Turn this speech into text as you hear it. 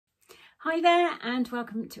Hi there and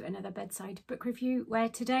welcome to another bedside book review, where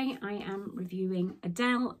today I am reviewing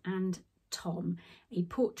Adele and Tom, a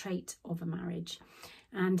portrait of a marriage,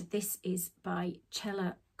 and this is by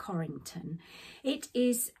Chella Courington. It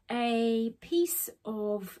is a piece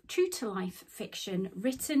of true to life fiction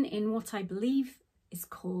written in what I believe is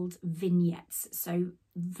called vignettes, so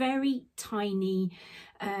very tiny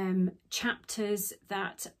chapters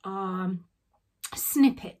that are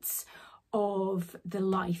snippets of the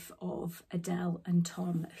life of Adele and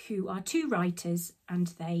Tom, who are two writers, and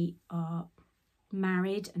they are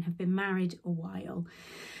married and have been married a while.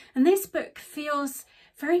 And this book feels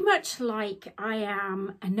very much like I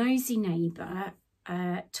am a nosy neighbour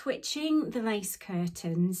twitching the lace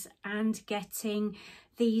curtains and getting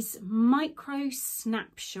these micro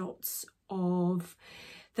snapshots of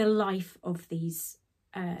the life of these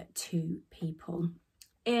two people.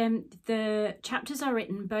 The chapters are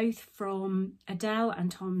written both from Adele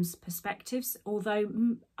and Tom's perspectives, although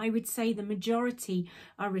I would say the majority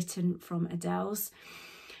are written from Adele's.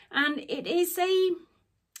 And it's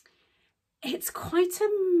quite a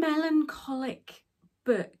melancholic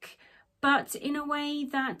book, but in a way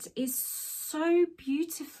that is so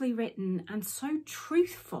beautifully written and so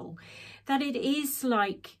truthful that it is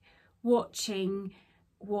like watching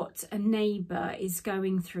what a neighbour is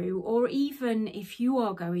going through, or even if you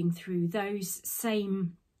are going through those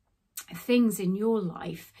same things in your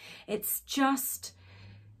life. It's just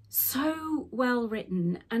so well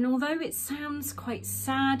written, and although it sounds quite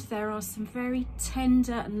sad, there are some very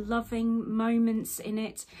tender and loving moments in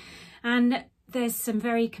it, and there's some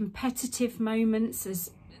very competitive moments,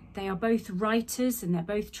 as they are both writers and they're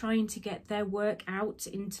both trying to get their work out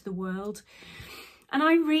into the world. And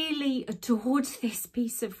I really adored this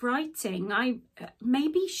piece of writing. I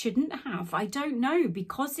maybe shouldn't have, I don't know,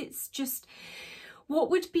 because it's just what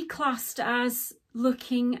would be classed as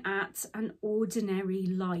looking at an ordinary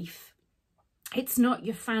life. It's not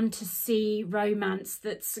your fantasy romance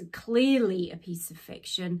that's clearly a piece of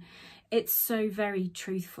fiction. It's so very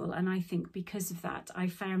truthful, and I think because of that I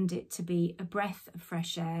found it to be a breath of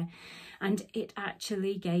fresh air, and it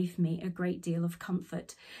actually gave me a great deal of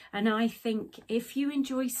comfort. And I think if you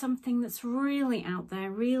enjoy something that's really out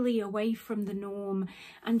there, really away from the norm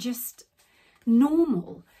and just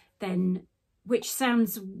normal, then, which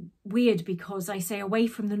sounds weird because I say away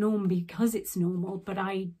from the norm because it's normal, but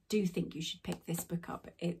I do think you should pick this book up.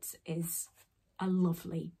 It is a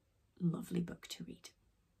lovely, lovely book to read.